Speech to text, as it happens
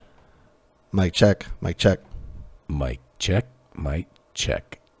Mic check. Mic check. Mic check. Mic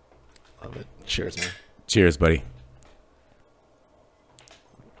check. Love it. Cheers, man. Cheers, buddy.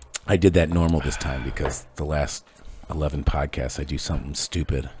 I did that normal this time because the last 11 podcasts I do something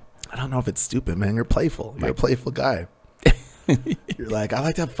stupid. I don't know if it's stupid, man. You're playful. You're a playful guy. You're like, I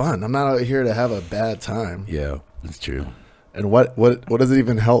like to have fun. I'm not out here to have a bad time. Yeah, that's true. And what does it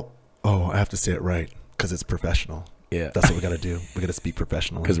even help? Oh, I have to say it right because it's professional. Yeah. That's what we got to do. We got to speak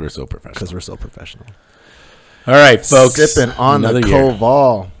professional. Because we're so professional. All right, folks. Sipping on Another the year.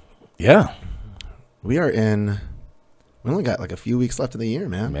 Koval. Yeah. We only got like a few weeks left of the year,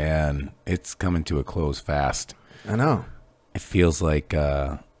 man. Man, it's coming to a close fast. I know. It feels like,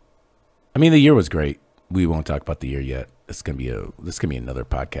 the year was great. We won't talk about the year yet. This gonna be another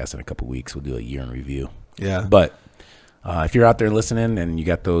podcast in a couple weeks. We'll do a year in review. Yeah. But if you're out there listening and you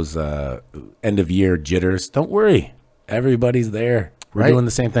got those end of year jitters, don't worry. Everybody's there. We're doing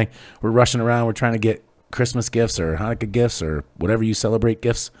the same thing. We're rushing around. We're trying to get Christmas gifts or Hanukkah gifts or whatever you celebrate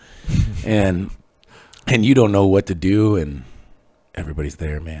gifts, and you don't know what to do. And everybody's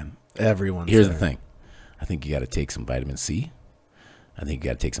there, man. Everyone's Here's there. the thing. I think you got to take some vitamin C. I think you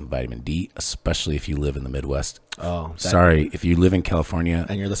got to take some vitamin D, especially if you live in the Midwest. Oh, sorry. If you live in California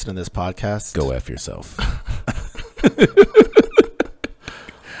and you're listening to this podcast, go F yourself.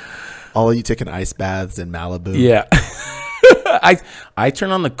 All of you taking ice baths in Malibu. Yeah. I turn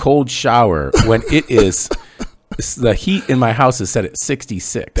on the cold shower when it is the heat in my house is set at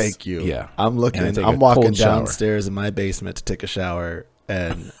 66. Thank you. Yeah. I'm walking downstairs in my basement to take a shower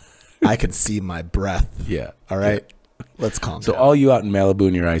and I can see my breath. Yeah. All right. Yeah. Let's calm down. So all you out in Malibu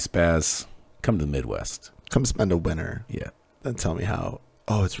in your ice baths, come to the Midwest. Come spend a winter. Yeah. Then tell me how,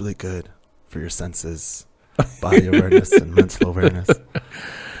 it's really good for your senses, body awareness and mental awareness.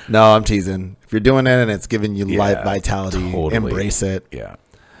 No, I'm teasing. If you're doing it and it's giving you life vitality, totally. embrace it. Yeah.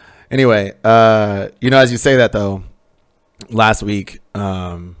 Anyway, as you say that though, last week,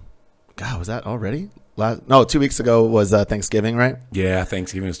 God, was that already? 2 weeks ago was Thanksgiving, right? Yeah,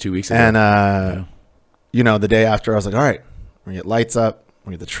 Thanksgiving was 2 weeks ago. And, the day after I was like, all right, we're going to get lights up.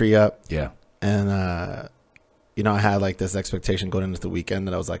 We're going to get the tree up. Yeah. And, I had like this expectation going into the weekend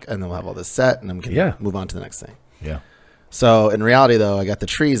that I was like, and then we'll have all this set and I'm going to move on to the next thing. Yeah. So in reality though, I got the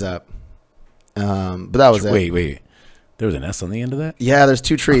trees up. But that was it. Wait. There was an S on the end of that? Yeah, there's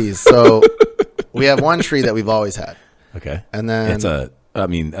 2 trees. So we have one tree that we've always had. Okay. And then it's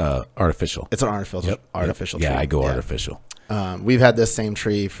artificial. It's an artificial tree. Yeah, I go artificial. We've had this same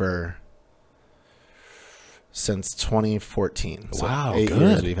tree since 2014. So wow, 8 good.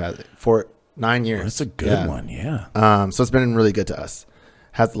 years we've had it. For 9 years. That's a good one, yeah. So it's been really good to us.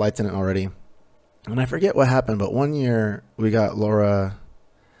 Has the lights in it already. And I forget what happened, but one year we got Laura,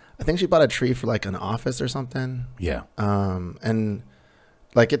 I think she bought a tree for like an office or something. Yeah. And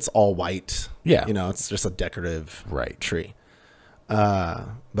like it's all white. Yeah. It's just a decorative tree.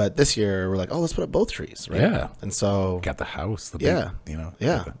 But this year we're like, let's put up both trees, right? Yeah. And so got the house.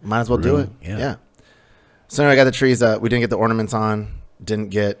 might as well do it. Yeah. So anyway, I got the trees up. We didn't get the ornaments on. Didn't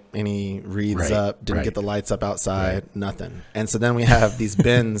get any wreaths up. Didn't get the lights up outside. Nothing. And so then we have these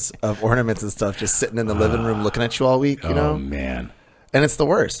bins of ornaments and stuff just sitting in the living room looking at you all week, you know? Oh, man. And it's the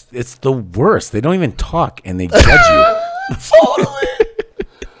worst. It's the worst. They don't even talk and they judge you. Totally.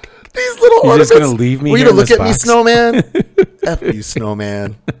 These little You're ornaments. just going to leave me Were you here to in look this at me, box? snowman? F you,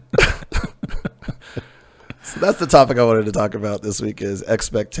 snowman. So that's the topic I wanted to talk about this week is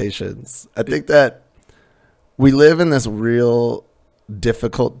expectations. I think that we live in this real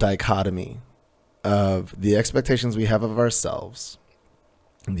difficult dichotomy of the expectations we have of ourselves,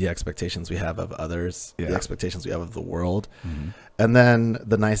 the expectations we have of others, the expectations we have of the world, and then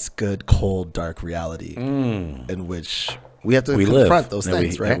the nice, good, cold, dark reality in which we have to confront those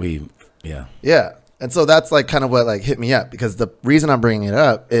things, right? Yeah. And so that's like kind of what like hit me up because the reason I'm bringing it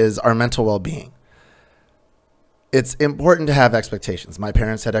up is our mental well-being. It's important to have expectations. My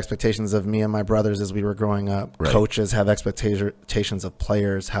parents had expectations of me and my brothers as we were growing up. Right. Coaches have expectations of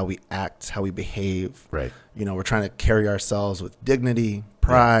players, how we act, how we behave. Right. We're trying to carry ourselves with dignity,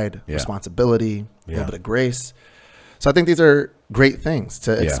 pride, responsibility, a little bit of grace. So I think these are great things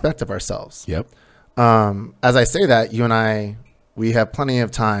to expect of ourselves. Yep. As I say that, you and I, we have plenty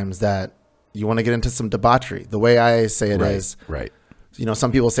of times that you want to get into some debauchery. The way I say it is,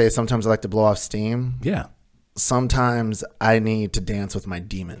 some people say sometimes I like to blow off steam. Yeah. Sometimes I need to dance with my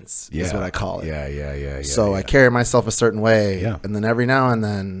demons is what I call it. Yeah. So I carry myself a certain way. Yeah. And then every now and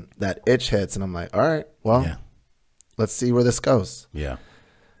then that itch hits and I'm like, all right, well, let's see where this goes. Yeah.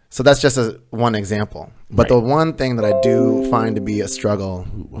 So that's just one example. But the one thing that I do find to be a struggle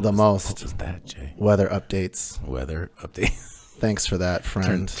the most. What was that, Jay? Weather updates. Thanks for that,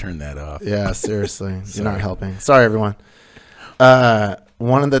 friend. Turn that off. Yeah, seriously. You're not helping. Sorry, everyone.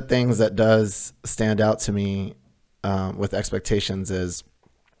 One of the things that does stand out to me with expectations is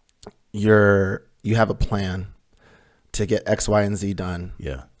you have a plan to get X, Y, and Z done.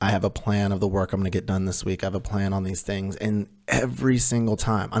 Yeah. I have a plan of the work I'm going to get done this week. I have a plan on these things. And every single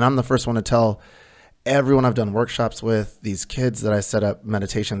time, and I'm the first one to tell everyone I've done workshops with, these kids that I set up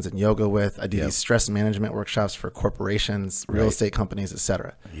meditations and yoga with, I do these stress management workshops for corporations, real estate companies,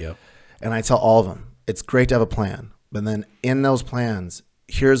 etc. Yep. And I tell all of them, it's great to have a plan. But then in those plans,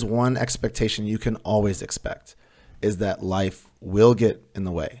 here's one expectation you can always expect, is that life will get in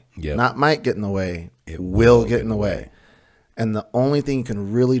the way. Yep. Not might get in the way, it will get in the way. And the only thing you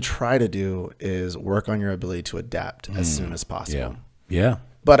can really try to do is work on your ability to adapt as soon as possible. Yeah.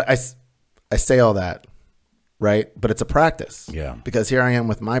 But I say all that, right? But it's a practice. Yeah. Because here I am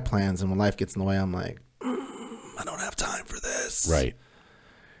with my plans, and when life gets in the way, I'm like, I don't have time for this. Right.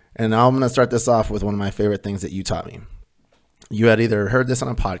 And I'm going to start this off with one of my favorite things that you taught me. You had either heard this on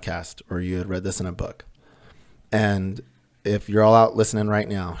a podcast or you had read this in a book. And if you're all out listening right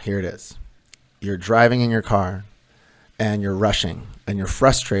now, here it is. You're driving in your car and you're rushing and you're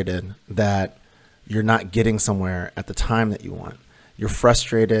frustrated that you're not getting somewhere at the time that you want. You're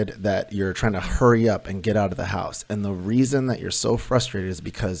frustrated that you're trying to hurry up and get out of the house. And the reason that you're so frustrated is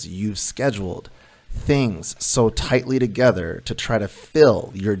because you've scheduled things so tightly together to try to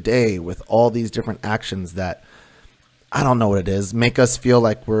fill your day with all these different actions that, I don't know what it is, make us feel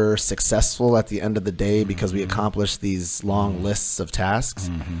like we're successful at the end of the day because we accomplished these long lists of tasks.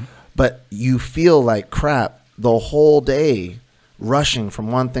 But you feel like crap the whole day rushing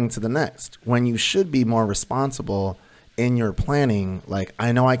from one thing to the next, when you should be more responsible in your planning. Like,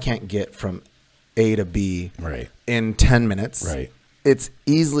 I know I can't get from A to B in 10 minutes. Right. It's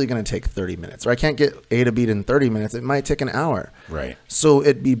easily going to take 30 minutes. Or I can't get A to B in 30 minutes. It might take an hour. Right. So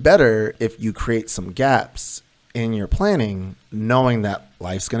it'd be better if you create some gaps in your planning, knowing that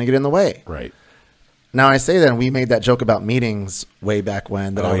life's going to get in the way. Right. Now, I say that, and we made that joke about meetings way back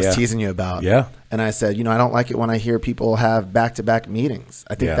when that I was teasing you about. Yeah. And I said, I don't like it when I hear people have back-to-back meetings.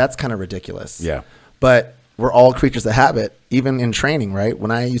 I think that's kind of ridiculous. Yeah. But we're all creatures of habit, even in training, right?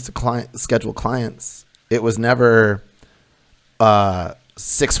 When I used to schedule clients, it was never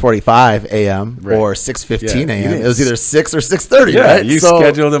 6:45 a.m. or 6:15 a.m. It was either 6 or 6:30, right? You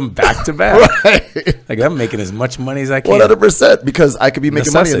scheduled them back to back. Right. Like, I'm making as much money as I can. 100%, because I could be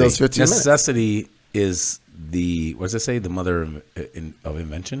making money in those 15 minutes. Necessity is the, what does it say? The mother of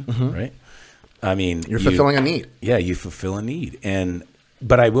invention, right? I mean, you're fulfilling a need. Yeah, you fulfill a need.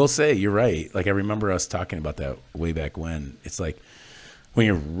 But I will say, you're right. Like, I remember us talking about that way back when. It's like when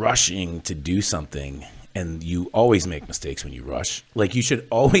you're rushing to do something, and you always make mistakes when you rush. Like, you should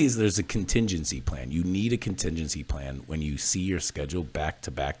always, there's a contingency plan. You need a contingency plan when you see your schedule back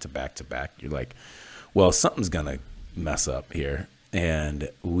to back to back to back. You're like, well, something's going to mess up here, and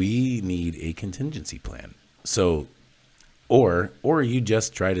we need a contingency plan. So, or you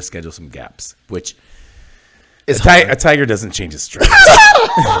just try to schedule some gaps, which a tiger doesn't change its stripes.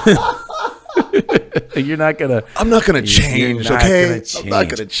 You're not gonna. I'm not gonna change. Okay, I'm not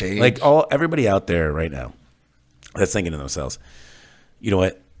gonna change. Like, everybody out there right now that's thinking to themselves, you know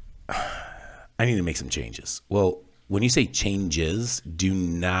what? I need to make some changes. Well, when you say changes, do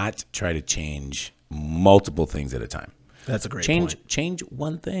not try to change multiple things at a time. That's a great point. Change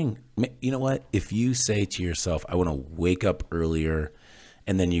one thing. You know what? If you say to yourself, I want to wake up earlier,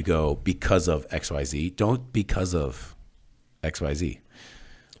 and then you go, because of XYZ, don't because of XYZ.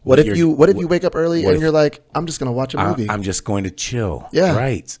 What if you wake up early and you're like, I'm just going to watch a movie. I'm just going to chill. Yeah.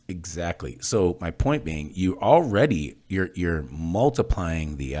 Right. Exactly. So my point being, you're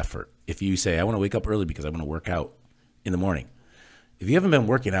multiplying the effort. If you say, I want to wake up early because I want to work out in the morning. If you haven't been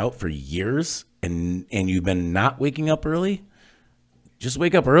working out for years and you've been not waking up early, just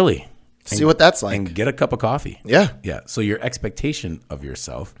wake up early. See what that's like. And get a cup of coffee. Yeah. Yeah. So your expectation of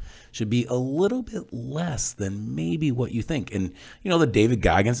yourself should be a little bit less than maybe what you think. And, the David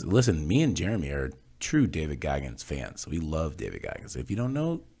Goggins, listen, me and Jeremy are true David Goggins fans. We love David Goggins. If you don't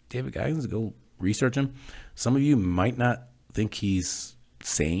know David Goggins, go research him. Some of you might not think he's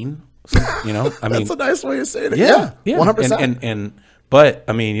sane. I mean, that's a nice way of saying it. Yeah. 100%. But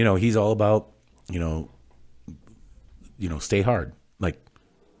I mean, he's all about, stay hard. Like,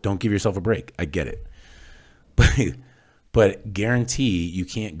 don't give yourself a break. I get it. But guarantee you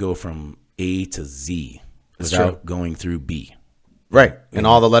can't go from A to Z without going through B. Right. And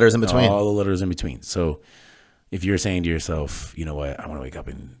all the letters in between. All the letters in between. So if you're saying to yourself, you know what, I want to wake up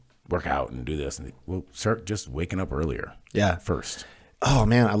and work out and do this, well, start just waking up earlier. Yeah. First. Oh,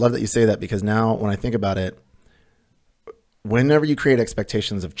 man, I love that you say that, because now when I think about it, whenever you create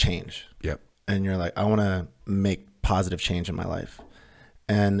expectations of change, Yep. and you're like, I want to make positive change in my life,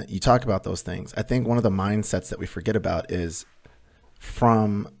 and you talk about those things, I think one of the mindsets that we forget about is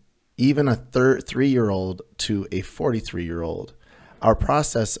from even a 3-year-old to a 43-year-old, our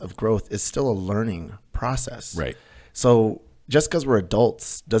process of growth is still a learning process. Right. So just because we're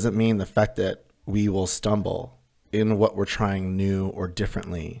adults doesn't mean the fact that we will stumble in what we're trying new or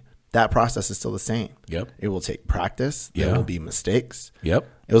differently. That process is still the same. Yep. It will take practice. There Yeah. will be mistakes. Yep.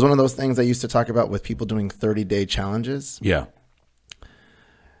 It was one of those things I used to talk about with people doing 30-day challenges. Yeah.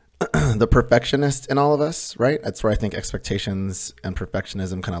 The perfectionist in all of us, right? That's where I think expectations and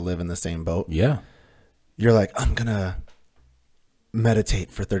perfectionism kind of live in the same boat. Yeah. You're like, I'm going to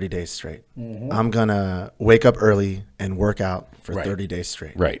meditate for 30 days straight. I'm going to wake up early and work out for Right. 30 days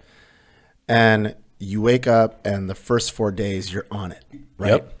straight. Right. And you wake up and the first 4 days you're on it,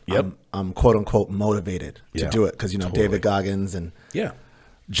 right? Yep. I'm quote unquote motivated to Yeah. do it because, Totally. David Goggins and Yeah.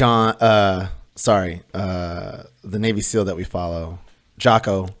 the Navy SEAL that we follow,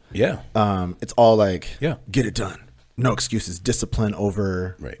 Jocko. Yeah. It's all like, Yeah. get it done. No excuses, discipline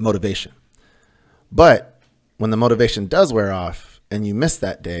over Right. motivation. But when the motivation does wear off and you miss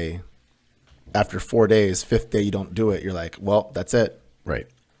that day, after 4 days, 5th day, you don't do it. You're like, well, that's it. Right.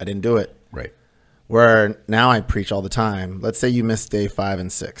 I didn't do it. Right. Where now I preach all the time. Let's say you miss day 5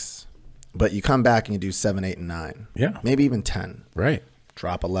 and 6, but you come back and you do 7, 8, and 9. Yeah. Maybe even 10. Right.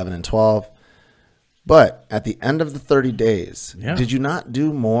 Drop 11 and 12. But at the end of the 30 days, Yeah. did you not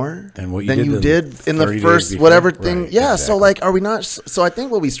do more Than what you did in the 30 days first before? whatever thing? Right, Yeah. exactly. So like, are we not? So I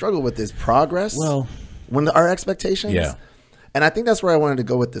think what we struggle with is progress. Well, when our expectations. Yeah. And I think that's where I wanted to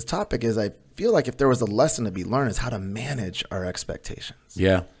go with this topic is I feel like if there was a lesson to be learned is how to manage our expectations.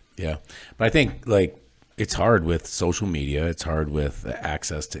 Yeah. Yeah. But I think like it's hard with social media. It's hard with the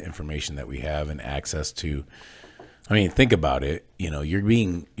access to information that we have and access to, I mean, think about it. You're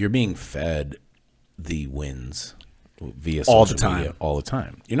being fed the wins via social All the time. media all the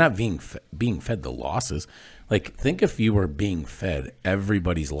time. You're not being fed the losses. Like, think if you were being fed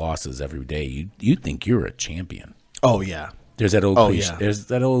everybody's losses every day, you think you're a champion. Oh yeah. There's that old cliche, yeah. there's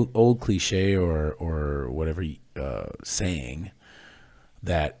that old cliche or whatever saying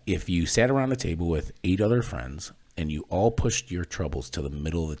that if you sat around a table with 8 other friends and you all pushed your troubles to the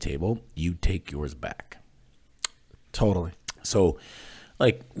middle of the table, you take yours back. Totally. So,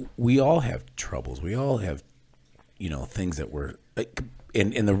 like, we all have troubles. We all have, things that we're like,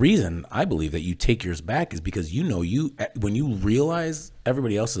 and the reason I believe that you take yours back is because when you realize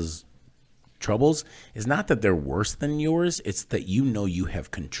everybody else's troubles is not that they're worse than yours, it's that you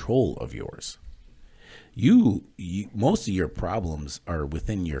have control of yours. You most of your problems are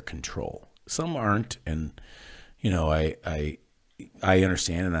within your control. Some aren't, and I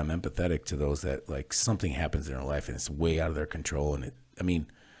understand and I'm empathetic to those that like something happens in their life and it's way out of their control. And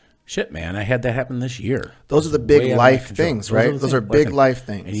shit, man, I had that happen this year. Those are the big life things, right? Those are big life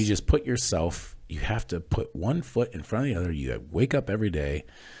things. And you just put yourself, you have to put one foot in front of the other. You wake up every day.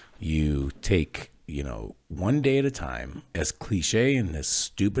 You take, one day at a time, as cliche and as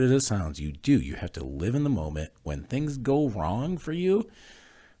stupid as it sounds, you have to live in the moment. When things go wrong for you,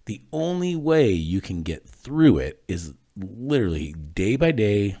 the only way you can get through it is literally day by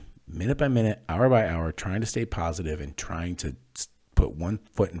day, minute by minute, hour by hour, trying to stay positive and trying to put one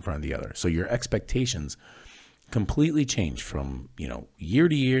foot in front of the other. So your expectations completely change from, year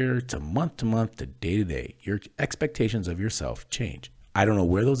to year to month to day to day. Your expectations of yourself change. I don't know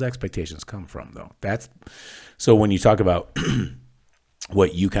where those expectations come from, though. So when you talk about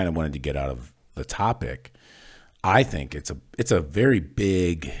what you kind of wanted to get out of the topic, I think it's a very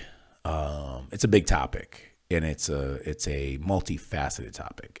big, it's a big topic, and it's a multifaceted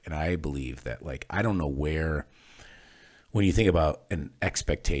topic. And I believe that, like, I don't know where, when you think about an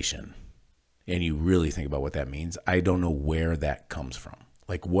expectation and you really think about what that means, I don't know where that comes from.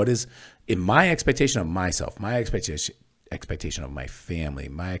 Like, what is in my expectation of myself, my expectation of my family,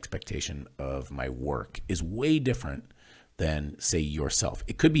 my expectation of my work is way different than, say, yourself.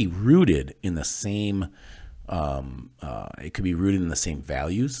 It could be rooted in the same values. It could be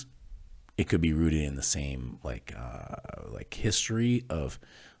rooted in the same like history of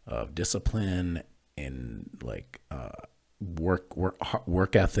discipline and like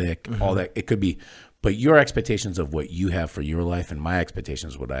work ethic, all that. It could be, but your expectations of what you have for your life and my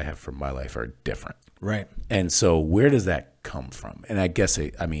expectations of what I have for my life are different. Right. And so where does that come from? And I guess,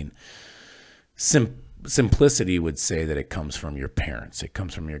 simplicity would say that it comes from your parents. It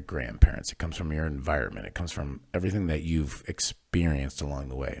comes from your grandparents. It comes from your environment. It comes from everything that you've experienced along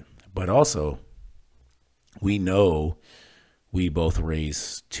the way. But also, we know we both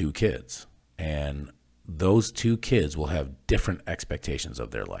raised 2 kids. And those two kids will have different expectations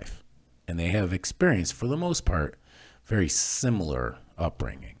of their life. And they have experienced, for the most part, very similar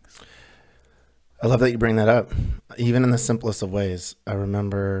upbringings. I love that you bring that up. Even in the simplest of ways, I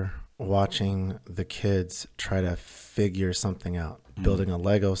remember watching the kids try to figure something out, building a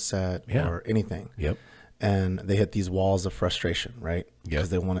Lego set or anything. Yep. And they hit these walls of frustration, right? Because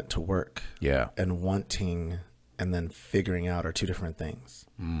they want it to work. Yeah. And wanting and then figuring out are two different things.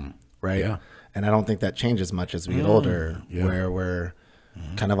 Right? Yeah. And I don't think that changes much as we get older, where we're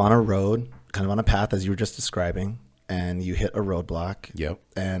kind of on a road, kind of on a path, as you were just describing, and you hit a roadblock. Yep.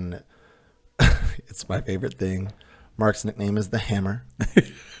 And it's my favorite thing. Mark's nickname is the Hammer.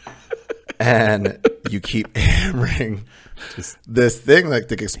 And you keep hammering this thing,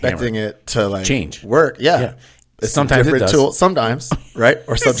 like expecting it to like change, work. Yeah. It's sometimes a different it does. tool. Sometimes, right?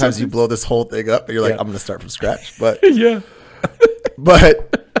 Or sometimes you blow this whole thing up and you're like, I'm going to start from scratch. But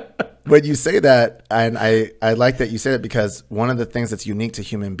but when you say that, and I like that you say that, because one of the things that's unique to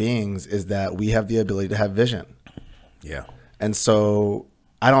human beings is that we have the ability to have vision. Yeah. And so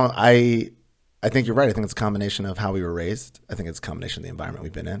I think you're right. I think it's a combination of how we were raised. I think it's a combination of the environment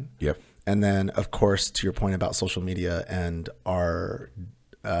we've been in. Yep. And then, of course, to your point about social media and our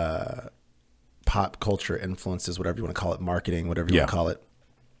pop culture influences, whatever you want to call it, marketing, whatever you want to call it,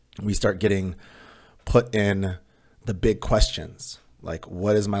 we start getting put in the big questions, like,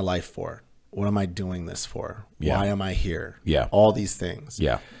 what is my life for? What am I doing this for? Why am I here? Yeah. All these things.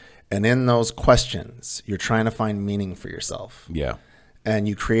 Yeah. And in those questions, you're trying to find meaning for yourself. Yeah. And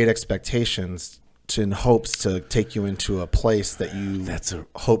you create expectations in hopes to take you into a place that you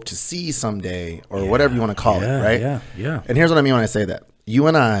hope to see someday, or whatever you want to call it, right? Yeah. And here's what I mean when I say that. You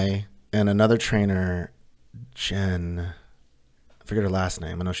and I and another trainer, Jen, I forget her last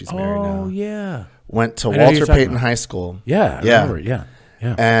name. I know she's married now. Oh, yeah. Went to Walter Payton High School. Yeah, I remember. Yeah.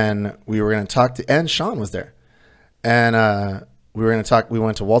 And we were going to talk to, and Sean was there. And we were going to talk, we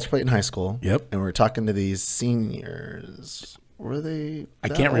went to Walter Payton High School. Yep. And we were talking to these seniors. Were they? I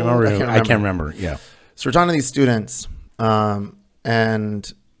can't remember. I can't remember. Yeah. So we're talking to these students,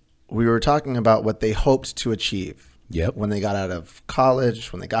 and we were talking about what they hoped to achieve. Yep. When they got out of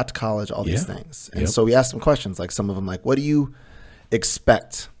college, when they got to college, all these things. And so we asked them questions, like some of them, like, what do you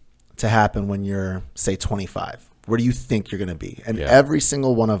expect to happen when you're, say, 25? Where do you think you're going to be? And every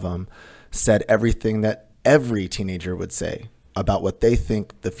single one of them said everything that every teenager would say about what they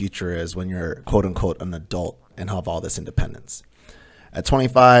think the future is when you're, quote unquote, an adult and have all this independence. At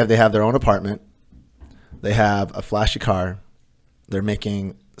 25, they have their own apartment. They have a flashy car. They're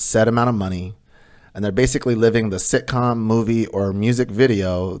making a set amount of money. And they're basically living the sitcom, movie, or music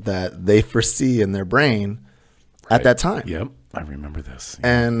video that they foresee in their brain at that time. Yep. I remember this.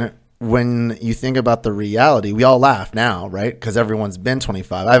 And when you think about the reality, we all laugh now, right? Because everyone's been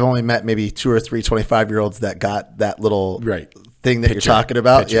 25. I've only met maybe 2 or 3 25-year-olds that got that little thing that you're talking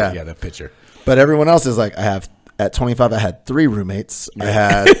about. Yeah, that picture. But everyone else is like, at 25, I had 3 roommates. I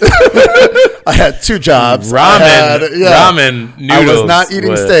had I had 2 jobs. Ramen noodles. I was not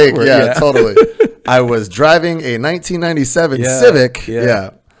eating steak. Totally. I was driving a 1997 Civic.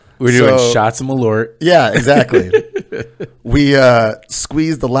 We're doing shots of Malort. Yeah, exactly. We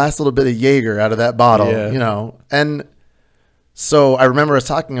squeezed the last little bit of Jaeger out of that bottle, you know. And so I remember us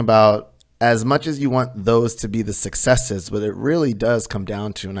talking about, as much as you want those to be the successes, but it really does come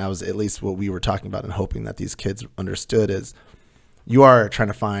down to, and I was at least what we were talking about and hoping that these kids understood, is you are trying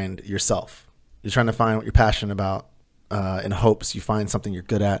to find yourself. You're trying to find what you're passionate about, in hopes you find something you're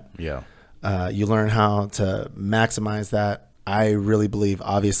good at. Yeah. You learn how to maximize that. I really believe,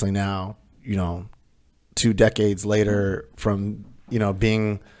 obviously now, 2 decades later from,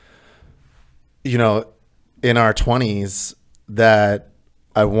 being, in our 20s, that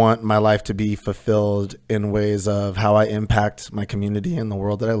I want my life to be fulfilled in ways of how I impact my community and the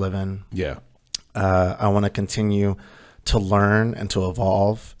world that I live in. Yeah. I want to continue to learn and to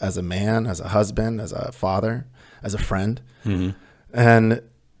evolve as a man, as a husband, as a father, as a friend. Mm-hmm. And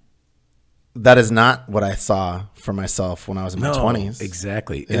that is not what I saw for myself when I was in my 20s.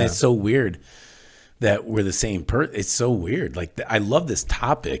 Exactly. And it's so weird that we're the same person. It's so weird. Like, I love this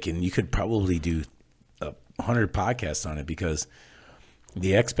topic, and you could probably do 100 podcasts on it, because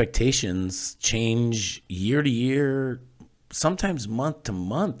the expectations change year to year, sometimes month to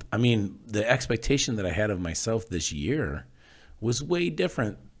month. I mean, the expectation that I had of myself this year was way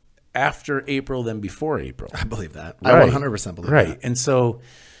different after April than before April. I believe that. Right. I 100% believe that. Right. And so,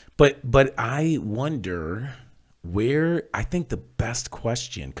 but I wonder where, I think the best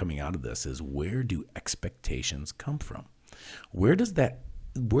question coming out of this is, where do expectations come from? Where does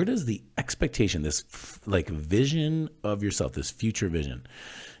the expectation, this like vision of yourself, this future vision,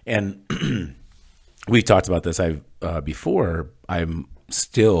 and we talked about this before. I'm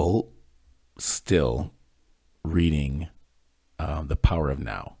still reading The Power of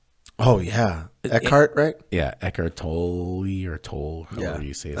Now. Oh yeah, Eckhart, right? Yeah, Eckhart Tolle or Tolle, however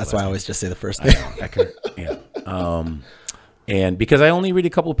you say it. That's why I always just say the first name. Eckhart. Yeah. And because I only read a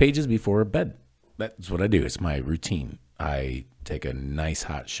couple of pages before bed, that's what I do. It's my routine. I take a nice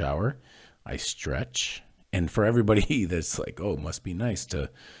hot shower, I stretch, and for everybody that's like, oh, it must be nice to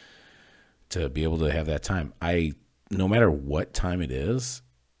be able to have that time. No matter what time it is,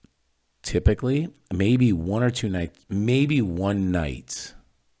 typically maybe one or two nights, maybe one night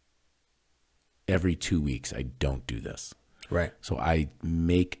every 2 weeks, I don't do this. Right. So I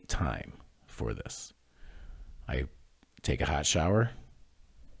make time for this. I take a hot shower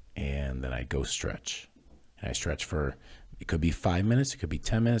and then I go stretch. And I stretch for, it could be 5 minutes, it could be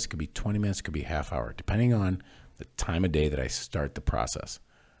 10 minutes, it could be 20 minutes, it could be half hour, depending on the time of day that I start the process.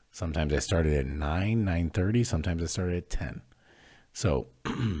 Sometimes I started at 9:30, sometimes I started at 10. So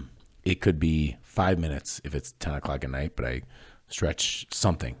it could be 5 minutes if it's 10 o'clock at night, but I stretch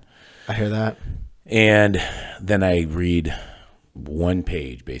something. I hear that. And then I read one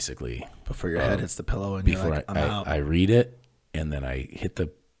page, basically. Before your head hits the pillow and you're like, I'm out. I read it, and then I hit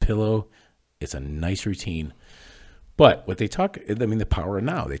the pillow. It's a nice routine. But what they talk, the power of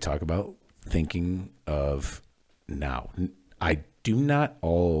now. They talk about thinking of now. I do not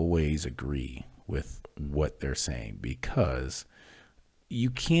always agree with what they're saying because you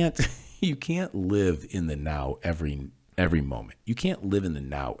can't live in the now every moment. You can't live in the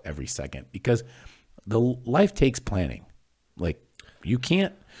now every second because the life takes planning. Like you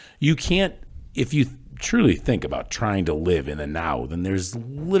can't if you truly think about trying to live in the now, then there's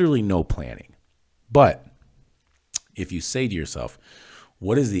literally no planning. But if you say to yourself,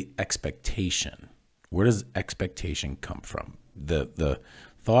 what is the expectation? Where does expectation come from? The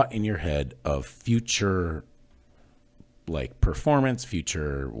thought in your head of future like performance,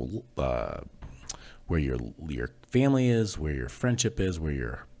 future where your family is, where your friendship is,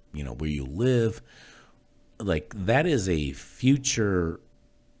 where where you live, like that is a future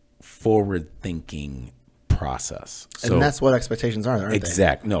forward thinking process. So, and that's what expectations are, aren't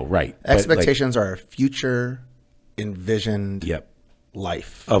they? No, right. Expectations are a future envisioned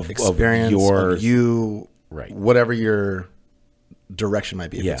life of experience of you, right? Whatever your direction might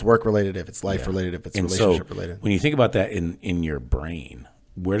be. If it's work related, if it's life related, if it's relationship related. When you think about that in your brain,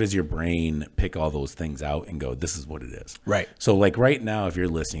 where does your brain pick all those things out and go, this is what it is? Right. So like right now, if you're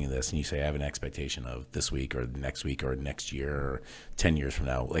listening to this and you say, I have an expectation of this week or next year or 10 years from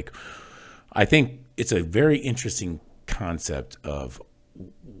now, like I think it's a very interesting concept of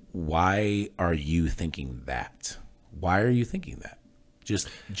why are you thinking that? Why are you thinking that?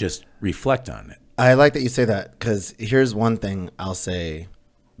 Just reflect on it. I like that you say that because here's one thing I'll say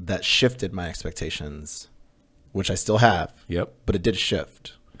that shifted my expectations, which I still have. Yep. But it did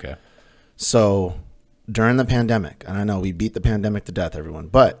shift. Okay. So during the pandemic, and I know we beat the pandemic to death, everyone,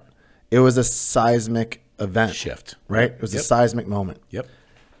 but it was a seismic event. Shift. Right? It was a seismic moment. Yep.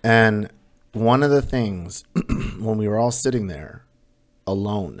 And one of the things when we were all sitting there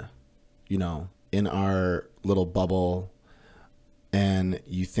alone, in our little bubble, and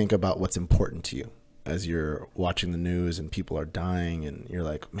you think about what's important to you as you're watching the news and people are dying and you're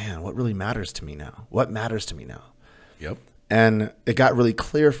like, man, what really matters to me now? What matters to me now? Yep. And it got really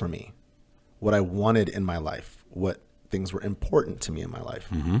clear for me what I wanted in my life, what things were important to me in my life.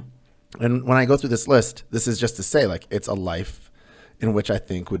 Mm-hmm. And when I go through this list, this is just to say, like, it's a life in which I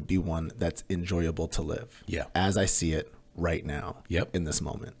think would be one that's enjoyable to live. Yeah. As I see it right now. Yep. In this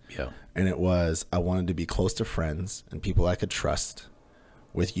moment. Yeah. And it was, I wanted to be close to friends and people I could trust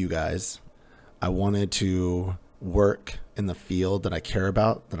with you guys. I wanted to work in the field that I care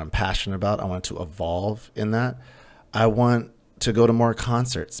about, that I'm passionate about. I want to evolve in that. I want to go to more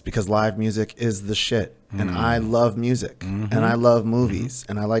concerts because live music is the shit. And I love music and I love movies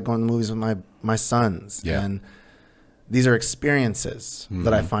and I like going to movies with my sons. Yeah. And these are experiences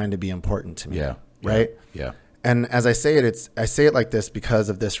that I find to be important to me. Yeah. Right. Yeah. And as I say it, I say it like this because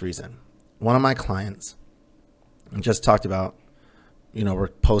of this reason. One of my clients just talked about, we're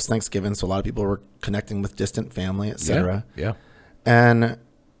post Thanksgiving, so a lot of people were connecting with distant family, et cetera. Yeah. And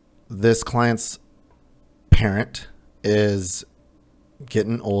this client's parent is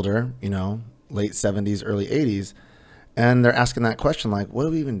getting older, late 70s, early 80s, and they're asking that question, like, what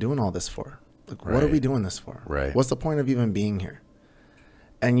are we even doing all this for? Like, what are we doing this for? Right. What's the point of even being here?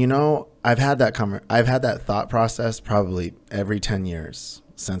 And I've had that thought process probably every 10 years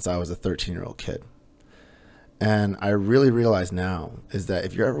since I was a 13-year-old kid. And I really realize now is that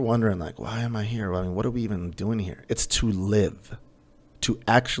if you're ever wondering, like, why am I here? Well, what are we even doing here? It's to live, to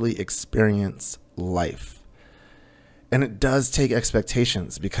actually experience life. And it does take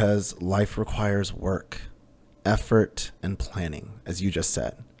expectations because life requires work, effort, and planning, as you just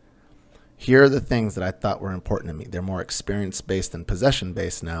said. Here are the things that I thought were important to me. They're more experience-based and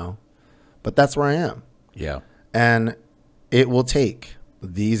possession-based now, but that's where I am. Yeah. And it will take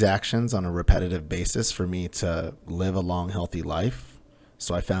these actions on a repetitive basis for me to live a long, healthy life.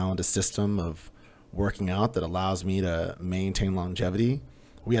 So I found a system of working out that allows me to maintain longevity.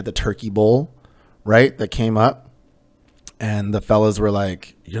 We had the turkey bowl, right, that came up. And the fellas were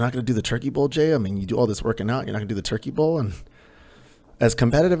like, you're not going to do the turkey bowl, Jay? I mean, you do all this working out. You're not going to do the turkey bowl? And as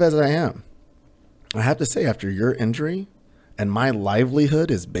competitive as I am, I have to say, after your injury, and my livelihood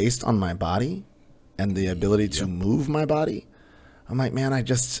is based on my body and the ability to move my body, I'm like, man,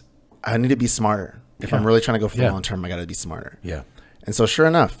 I need to be smarter. If I'm really trying to go for the long term, I got to be smarter. Yeah. And so sure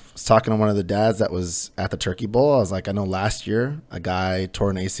enough, I was talking to one of the dads that was at the turkey bowl. I was like, I know last year a guy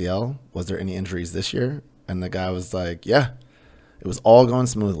tore an ACL. Was there any injuries this year? And the guy was like, yeah, it was all going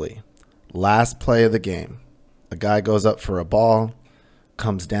smoothly. Last play of the game, a guy goes up for a ball,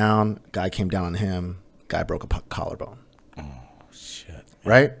 comes down, guy came down on him, guy broke a collarbone. Oh, shit.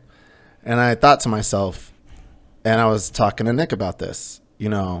 Right? And I thought to myself, and I was talking to Nick about this, you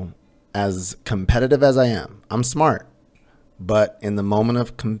know, as competitive as I am, I'm smart. But in the moment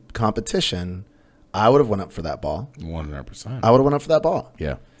of competition, I would have went up for that ball. 100%. I would have went up for that ball.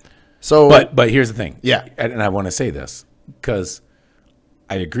 Yeah. So, but here's the thing. Yeah. And I want to say this because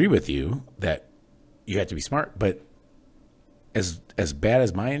I agree with you that you have to be smart. But as bad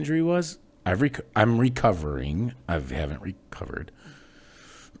as my injury was, I'm recovering. I haven't recovered.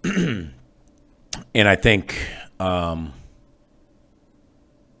 And I think I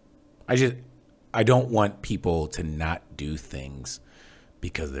don't want people to not do things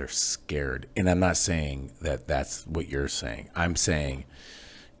because they're scared. And I'm not saying that that's what you're saying. I'm saying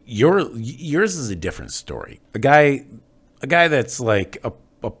yours is a different story. A guy that's like a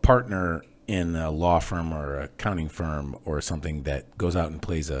partner in a law firm or a accounting firm or something that goes out and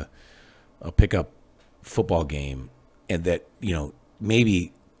plays a pickup football game and that, you know,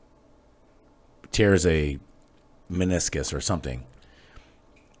 maybe tears a meniscus or something.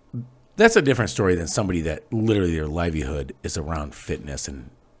 That's a different story than somebody that literally their livelihood is around fitness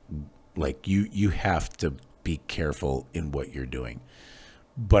and like you have to be careful in what you're doing.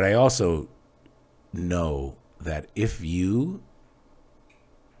 But I also know that if you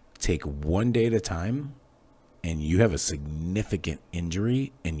take one day at a time and you have a significant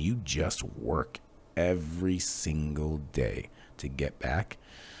injury and you just work every single day to get back,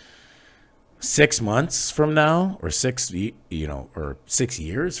 6 months from now or 6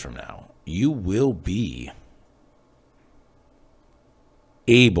 years from now, you will be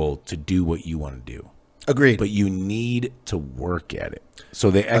able to do what you want to do. agreed. But you need to work at it.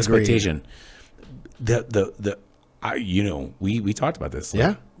 So the expectation, we talked about this.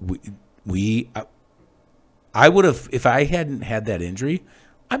 Like, Yeah. I would have, if I hadn't had that injury,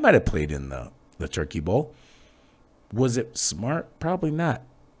 I might have played in the Turkey Bowl. Was it smart? Probably not.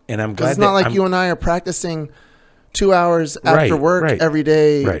 And I'm glad it's not like you and I are practicing 2 hours after work every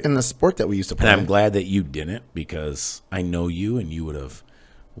day in the sport that we used to play. And I'm glad that you didn't because I know you and you would have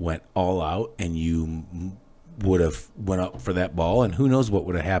went all out and you would have went up for that ball and who knows what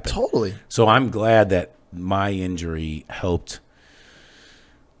would have happened. Totally. So I'm glad that my injury helped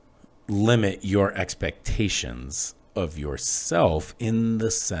limit your expectations of yourself in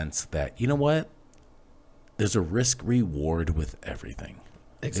the sense that, you know what? There's a risk reward with everything.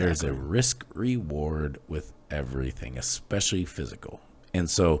 Exactly. There's a risk reward with everything, especially physical. And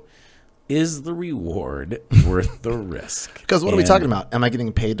so is the reward worth the risk? Because what are we talking about? Am I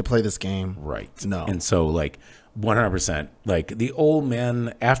getting paid to play this game? Right. No. And so like 100%, like the old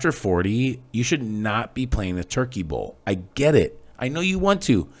man after 40, you should not be playing the Turkey Bowl. I get it. I know you want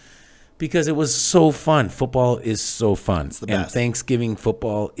to because it was so fun. Football is so fun. It's the best. And Thanksgiving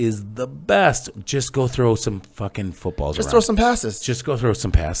football is the best. Just go throw some fucking footballs Just around. throw some passes. Just go throw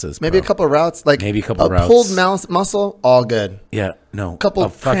some passes. Maybe a couple of routes. Like maybe a couple of routes. Pulled muscle, all good. Yeah, no. A couple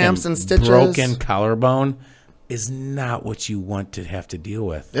of cramps and stitches. Broken collarbone is not what you want to have to deal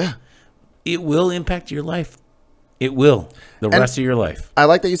with. Yeah. It will impact your life. It will. The rest of your life. I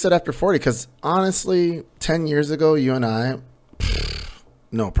like that you said after 40 because honestly, 10 years ago, you and I,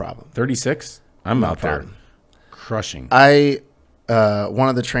 no problem. 36? I'm out there crushing. One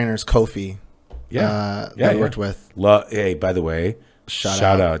of the trainers, Kofi, that I worked with. Hey, by the way,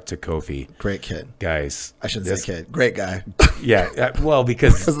 shout out to Kofi. Great kid. Guys. I shouldn't say kid. Great guy. Yeah. Well,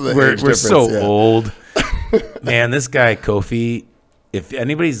 because we're so old. Man, this guy, Kofi, if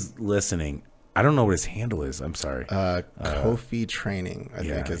anybody's listening, I don't know what his handle is. I'm sorry. Kofi Training, I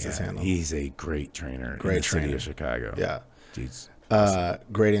think is his handle. He's a great trainer Great in the trainer. city of Chicago. Yeah. Dude's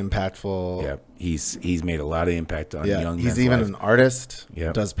Great impactful. Yep. He's made a lot of impact on young men's He's even lives. an artist.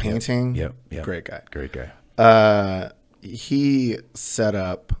 Yep. Does painting. Yep. Great guy. Great guy. He set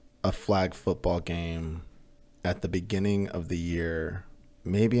up a flag football game at the beginning of the year,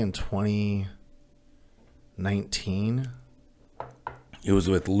 maybe in 2019. It was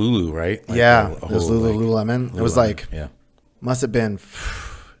with Lulu, right? Like it was Lululemon. It was like, yeah, must have been,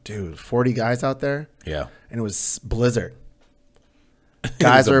 dude, 40 guys out there. yeah. And it was blizzard.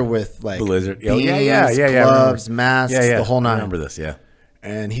 Guys are with like blizzard. beanies, Yeah. gloves, masks, the whole nine. I remember this, yeah.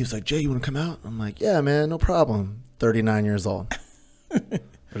 And he was like, Jay, you want to come out? I'm like, yeah, man, no problem. 39 years old. I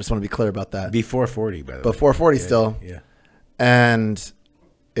just want to be clear about that. Before 40, by the way. Before 40 still. Yeah. And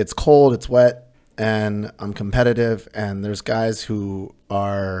it's cold, it's wet, and I'm competitive. And there's guys that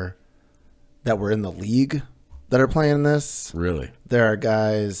were in the league that are playing this. Really? There are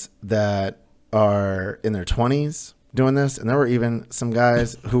guys that are in their 20s doing this. And there were even some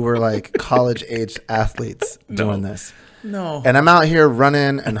guys who were like college-aged athletes doing this. No. And I'm out here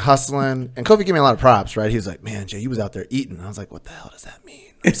running and hustling. And Kofi gave me a lot of props, right? He was like, man, Jay, you was out there eating. I was like, what the hell does that mean?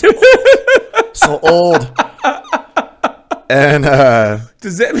 I'm so old. And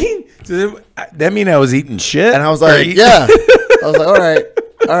Does that mean I was eating shit? and I was like, yeah. I was like,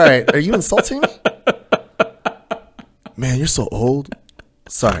 all right. Are you insulting me? Man, you're so old.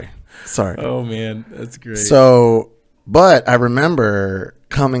 Sorry. Oh man, that's great. So, but I remember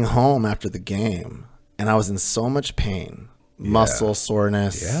coming home after the game and I was in so much pain, muscle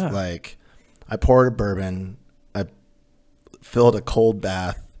soreness. Yeah. Like I poured a bourbon, I filled a cold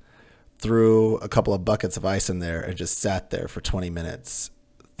bath, threw a couple of buckets of ice in there and just sat there for 20 minutes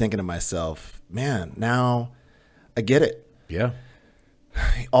thinking to myself, man, now I get it. Yeah.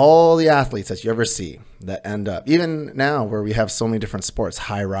 All the athletes that you ever see that end up, even now where we have so many different sports,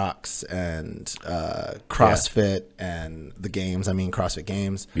 high rocks and CrossFit and the games, CrossFit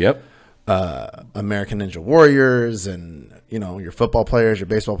games. Yep. American Ninja Warriors and, your football players, your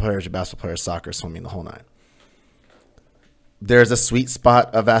baseball players, your basketball players, soccer, swimming, the whole nine. There's a sweet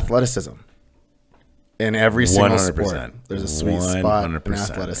spot of athleticism in every single 100%. sport. There's a sweet spot in 100%,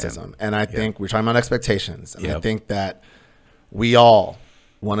 athleticism. man. And I think we're talking about expectations. And I Yep. think that we all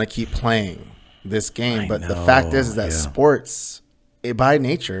want to keep playing this game. But the fact is that sports, by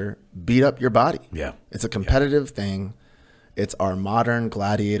nature, beat up your body. Yeah. It's a competitive thing. It's our modern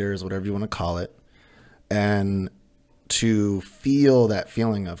gladiators, whatever you want to call it. And to feel that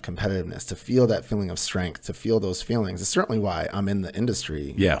feeling of competitiveness, to feel that feeling of strength, to feel those feelings is certainly why I'm in the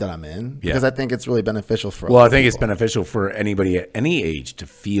industry that I'm in. Because I think it's really beneficial for Well, I think it's beneficial for anybody at any age to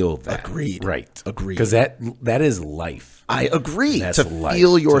feel that. Agreed. Right. Agreed. Because that is life. I agree. That's To life.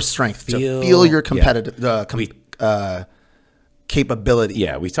 feel your To strength, to feel- feel your yeah. competitive capability.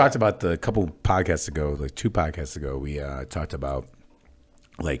 Yeah, we talked about the couple podcasts ago, like 2 podcasts ago, we talked about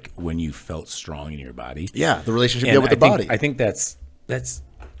like when you felt strong in your body. Yeah, the relationship you And have with the body. I think that's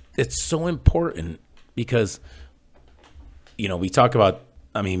it's so important because we talk about,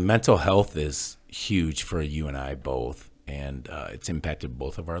 mental health is huge for you and I both, and it's impacted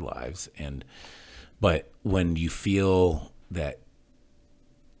both of our lives. But when you feel that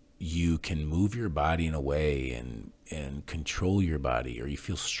you can move your body in a way and control your body, or you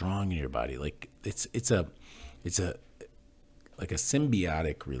feel strong in your body, like it's a like a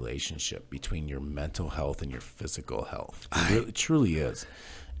symbiotic relationship between your mental health and your physical health. It truly is.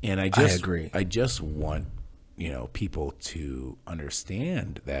 And I agree. I just want, people to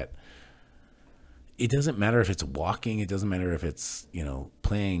understand that it doesn't matter if it's walking, it doesn't matter if it's,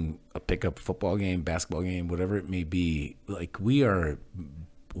 playing a pickup football game, basketball game, whatever it may be. Like we are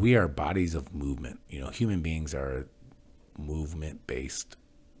bodies of movement. Human beings are movement-based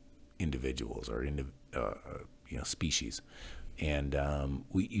individuals or species. And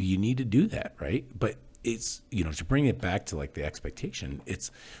you need to do that, right? But it's, to bring it back to like the expectation,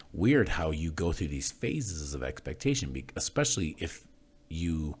 it's weird how you go through these phases of expectation, especially if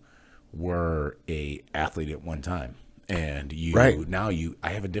you were a athlete at one time and I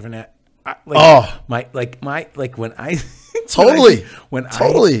have a different when I Totally.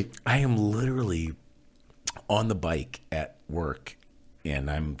 I am literally on the bike at work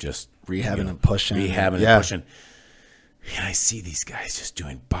and I'm just rehabbing and pushing. And pushing. And I see these guys just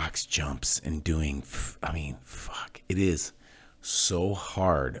doing box jumps and doing, fuck. It is so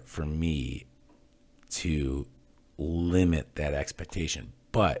hard for me to limit that expectation.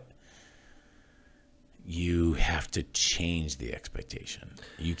 But you have to change the expectation.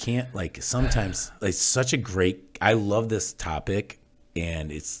 You can't, sometimes, I love this topic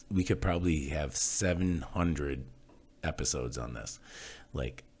And we could probably have 700 episodes on this.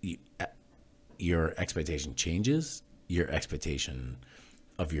 Like, your expectation changes, your expectation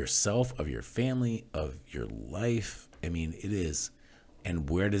of yourself, of your family, of your life. I mean, it is. And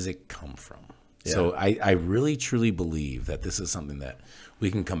where does it come from? Yeah. So I really, truly believe that this is something that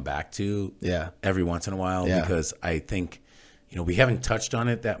we can come back to every once in a while, because I think, we haven't touched on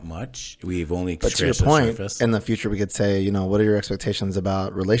it that much. We've only scratched the surface. In the future, we could say, what are your expectations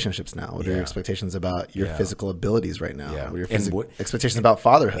about relationships now? What are your expectations about your physical abilities right now? What are your expectations about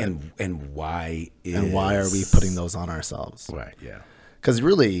fatherhood? And why are we putting those on ourselves? Right, yeah. Because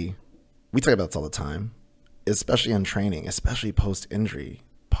really, we talk about this all the time, especially in training, especially post-injury,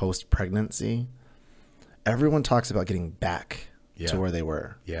 post-pregnancy. Everyone talks about getting back to where they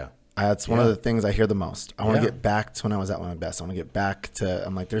were. Yeah. That's one of the things I hear the most. I want to get back to when I was at my best. I want to get back to,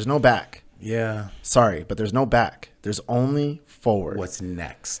 I'm like, there's no back. Yeah. Sorry, but there's no back. There's only forward. What's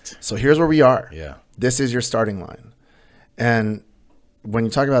next? So here's where we are. Yeah. This is your starting line. And when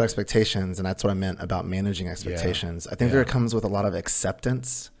you talk about expectations, and that's what I meant about managing expectations, I think there comes with a lot of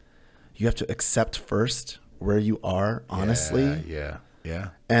acceptance. You have to accept first where you are, honestly. Yeah.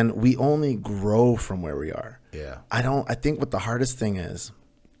 And we only grow from where we are. Yeah. I think what the hardest thing is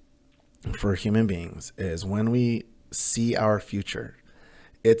for human beings is when we see our future,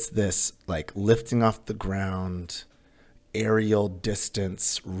 it's this like lifting off the ground, aerial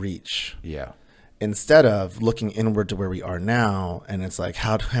distance reach. Yeah. Instead of looking inward to where we are now, and it's like,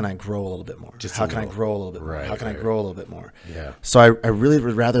 how can I grow a little bit more? How can I grow a little bit more? How can I grow a little bit more? Yeah. So I really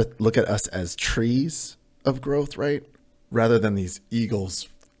would rather look at us as trees of growth, right? Rather than these eagles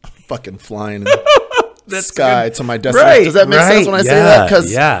fucking flying in the sky to my destination. Right, does that make sense when I say that?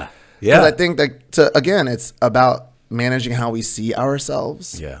 Because I think that, again, it's about managing how we see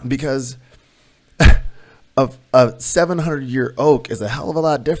ourselves. Yeah. Because a 700-year oak is a hell of a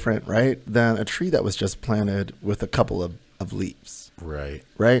lot different, right, than a tree that was just planted with a couple of leaves. Right.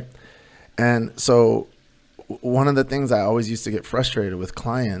 Right. And so one of the things I always used to get frustrated with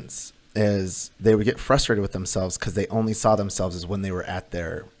clients is they would get frustrated with themselves because they only saw themselves as when they were at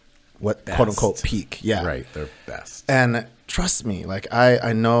their quote unquote peak. Yeah. Right. Their best. And trust me, like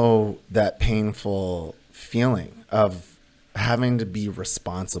I know that painful feeling of having to be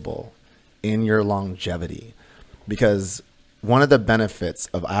responsible in your longevity, because one of the benefits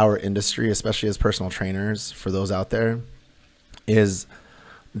of our industry, especially as personal trainers, for those out there, is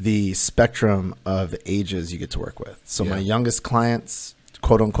the spectrum of ages you get to work with. So my youngest clients,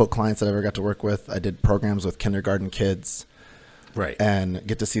 quote unquote clients that I ever got to work with, I did programs with kindergarten kids, right, and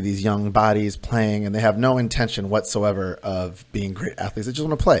get to see these young bodies playing, and they have no intention whatsoever of being great athletes. They just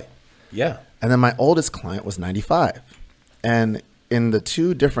want to play. Yeah. And then my oldest client was 95. And in the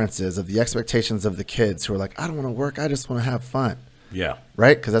two differences of the expectations of the kids who are like, I don't want to work, I just want to have fun. Yeah.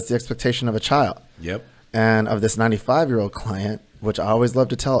 Right? Because that's the expectation of a child. Yep. And of this 95-year-old client, which I always love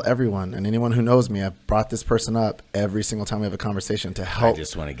to tell everyone, and anyone who knows me, I've brought this person up every single time we have a conversation to help. I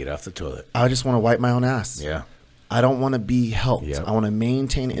just want to get off the toilet. I just want to wipe my own ass. Yeah. I don't want to be helped. Yep. I want to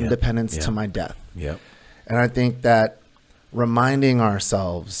maintain independence to my death. Yep. And I think that reminding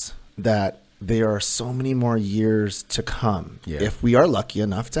ourselves that there are so many more years to come, if we are lucky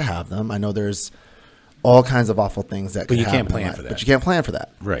enough to have them. I know there's all kinds of awful things that can happen. But you can't plan for that. But you can't plan for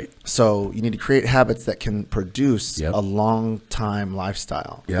that. Right. So you need to create habits that can produce a long time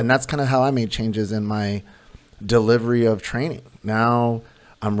lifestyle. Yep. And that's kind of how I made changes in my delivery of training. Now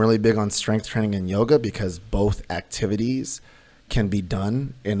I'm really big on strength training and yoga because both activities can be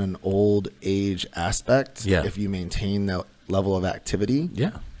done in an old age aspect if you maintain that level of activity.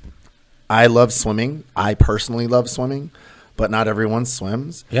 Yeah. I love swimming. I personally love swimming, but not everyone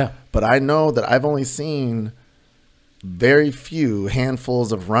swims. Yeah. But I know that I've only seen very few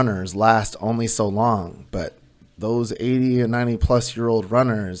handfuls of runners last only so long. But those 80 and 90 plus year old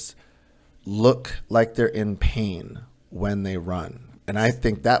runners look like they're in pain when they run. And I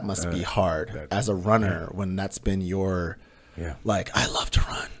think that must be hard as a runner when that's been your, like, I love to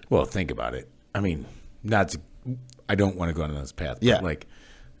run. Well, think about it. I mean, I don't want to go on this path, but like,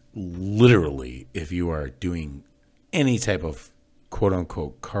 literally, if you are doing any type of quote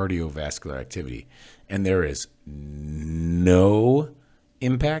unquote cardiovascular activity and there is no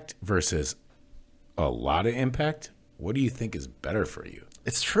impact versus a lot of impact, what do you think is better for you?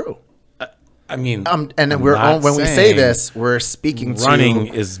 It's true. I mean, and when we say this, we're speaking to running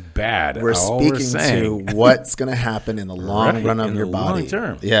is bad. We're speaking to what's going to happen in the long run of your body, long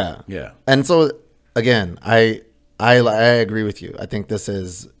term. Yeah. Yeah. And so again, I agree with you. I think this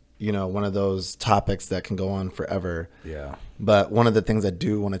is, one of those topics that can go on forever. Yeah. But one of the things I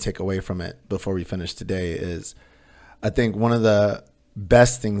do want to take away from it before we finish today is I think one of the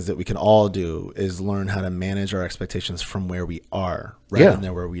best things that we can all do is learn how to manage our expectations from where we are rather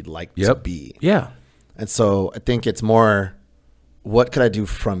than where we'd like to be. Yeah. And so I think it's more, what could I do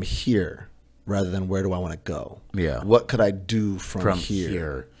from here rather than where do I want to go? Yeah. What could I do from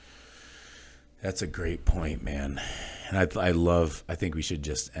here? That's a great point, man. And I think we should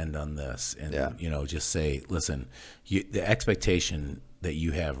just end on this and, just say, listen, the expectation that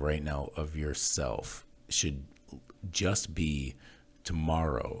you have right now of yourself should just be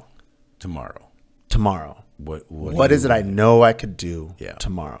tomorrow. What is it I know I could do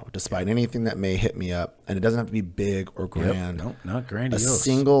tomorrow, despite Yeah. anything that may hit me up? And it doesn't have to be big or grand. Nope, not grandiose. A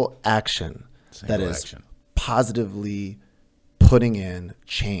single action that is positively putting in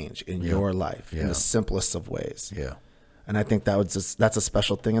change in your life in the simplest of ways. Yeah. And I think that's a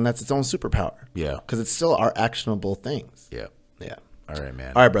special thing, and that's its own superpower. Yeah. Because it's still our actionable things. Yeah. Yeah. All right,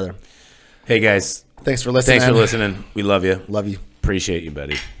 man. All right, brother. Hey, guys. Thanks for listening. We love you. Love you. Appreciate you,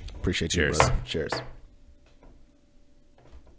 buddy. Appreciate Cheers. you, brother. Cheers.